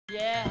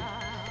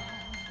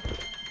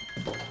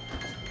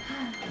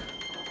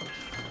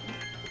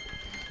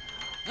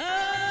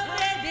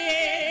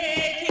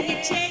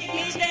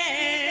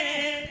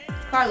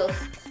Carlos,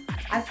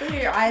 I feel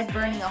your eyes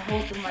burning a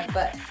hole through my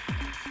butt.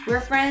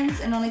 We're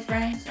friends and only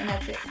friends, and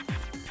that's it.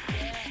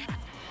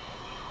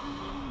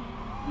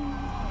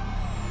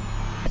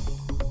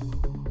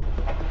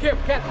 Here,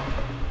 cat.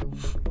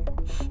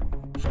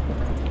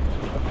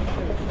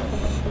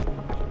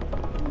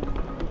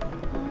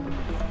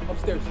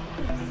 Upstairs.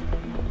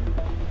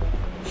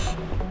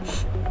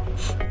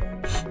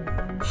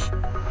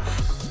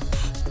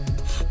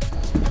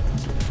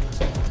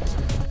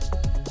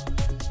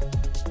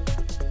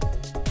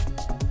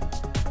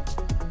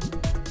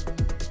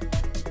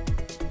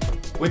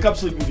 Wake up,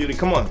 Sleeping Beauty.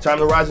 Come on, time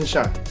to rise and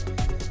shine.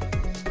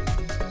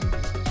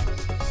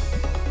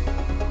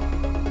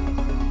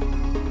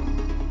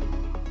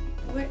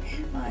 Where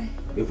am I?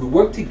 If we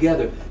work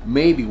together,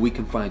 maybe we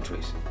can find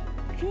Tracy.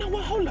 You know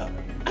what? Hold up.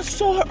 I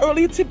saw her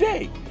earlier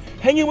today,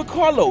 hanging with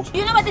Carlos.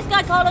 You know where this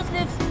guy Carlos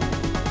lives?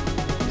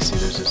 You see,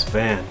 there's this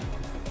van.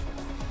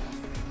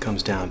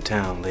 Comes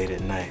downtown late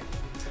at night,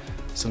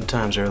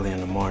 sometimes early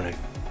in the morning.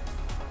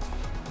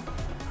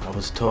 I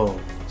was told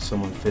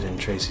someone fitting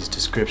Tracy's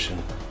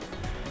description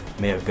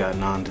may have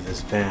gotten onto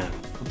this van.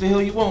 What the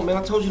hell you want, man?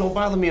 I told you don't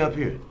bother me up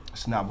here.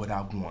 That's not what I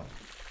want.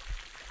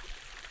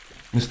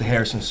 Mr.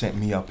 Harrison sent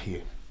me up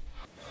here.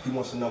 He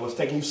wants to know what's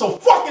taking you so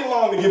fucking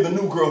long to give the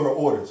new girl her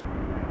orders.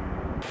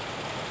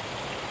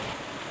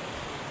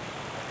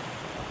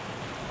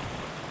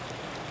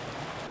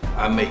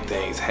 I make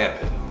things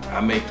happen.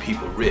 I make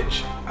people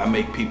rich. I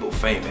make people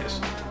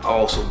famous. I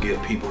also give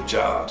people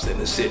jobs in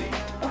the city.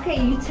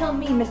 Okay, you tell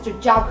me, Mr.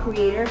 Job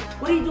Creator.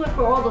 What are you doing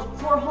for all those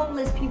poor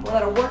homeless people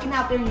that are working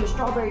out there in your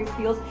strawberry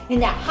fields in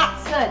that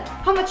hot sun?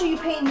 How much are you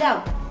paying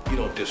them? You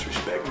don't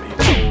disrespect me.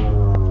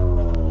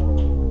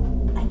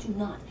 I do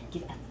not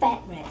give a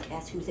fat rat's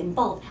ass who's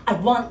involved. I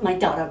want my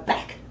daughter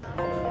back.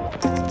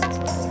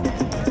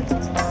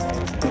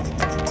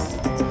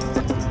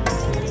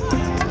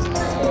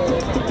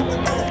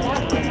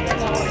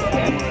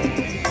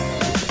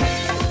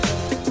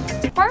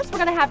 First, we're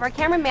going to have our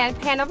cameraman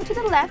pan over to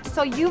the left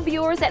so you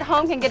viewers at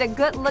home can get a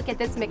good look at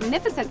this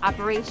magnificent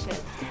operation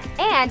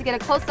and get a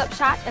close-up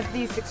shot of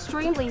these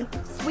extremely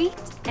sweet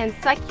and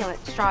succulent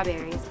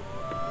strawberries.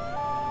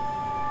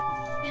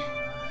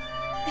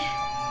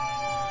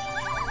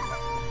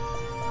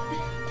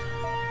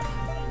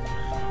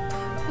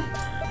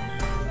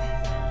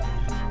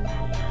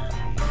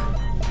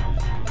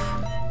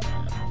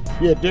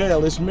 Yeah,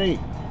 Dale, it's me.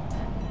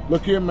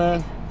 Look here,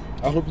 man.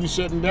 I hope you're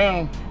sitting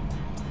down.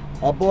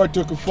 Our boy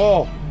took a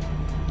fall.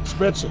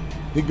 Spencer,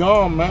 he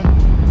gone, man.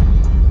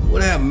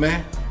 What happened,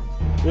 man?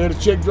 Yeah, the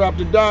chick dropped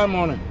a dime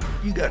on him.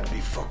 You got to be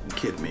fucking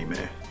kidding me,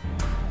 man.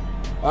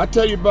 I'll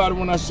tell you about it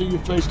when I see you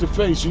face to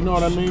face, you know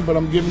what I mean? But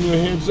I'm giving you a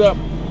heads up.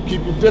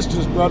 Keep your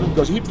distance, brother,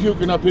 because he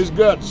puking up his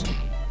guts.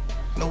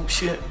 No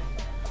shit.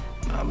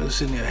 I've been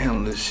sitting here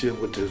handling this shit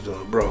with this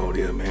broad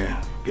here,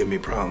 man. Give me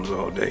problems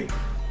all day.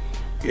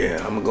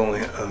 Yeah, I'm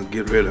gonna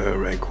get rid of her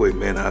right quick,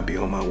 man. I'll be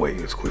on my way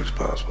as quick as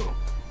possible.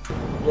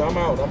 Yeah, I'm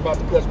out. I'm about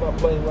to catch my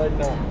plane right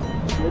now.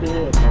 Straight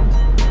ahead.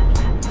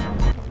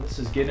 This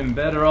is getting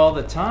better all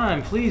the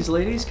time. Please,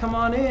 ladies, come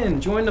on in.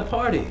 Join the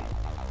party.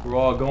 We're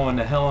all going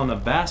to hell in a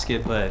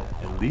basket, but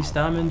at least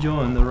I'm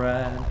enjoying the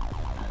ride.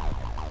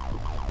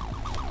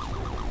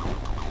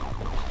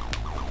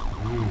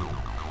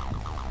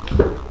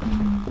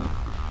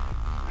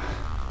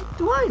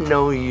 Do I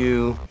know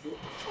you?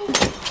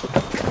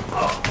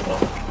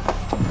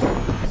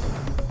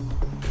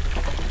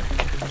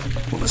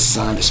 Will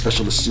assign a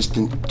special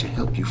assistant to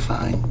help you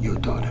find your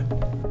daughter.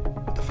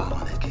 The file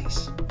on that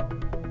case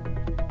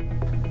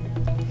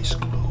is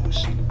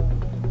closed.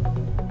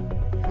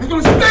 It's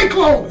gonna stay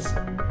closed!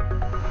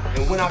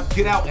 And when I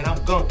get out, and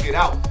I'm gonna get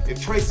out,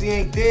 if Tracy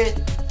ain't dead,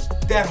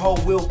 that hoe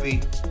will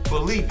be.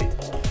 Believe it.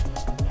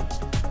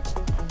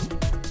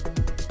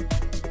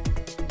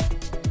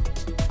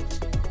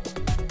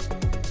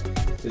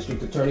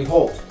 District Attorney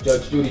Holt,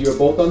 Judge Judy, you're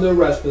both under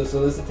arrest for the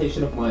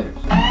solicitation of minors.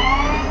 Good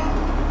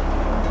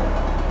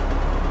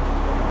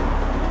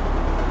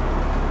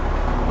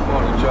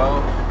morning,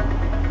 Charles.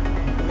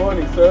 Good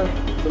morning, sir.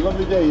 It's a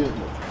lovely day, isn't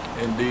it?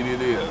 Indeed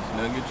it is.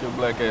 Now get your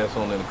black ass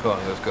on in the car.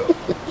 Let's go.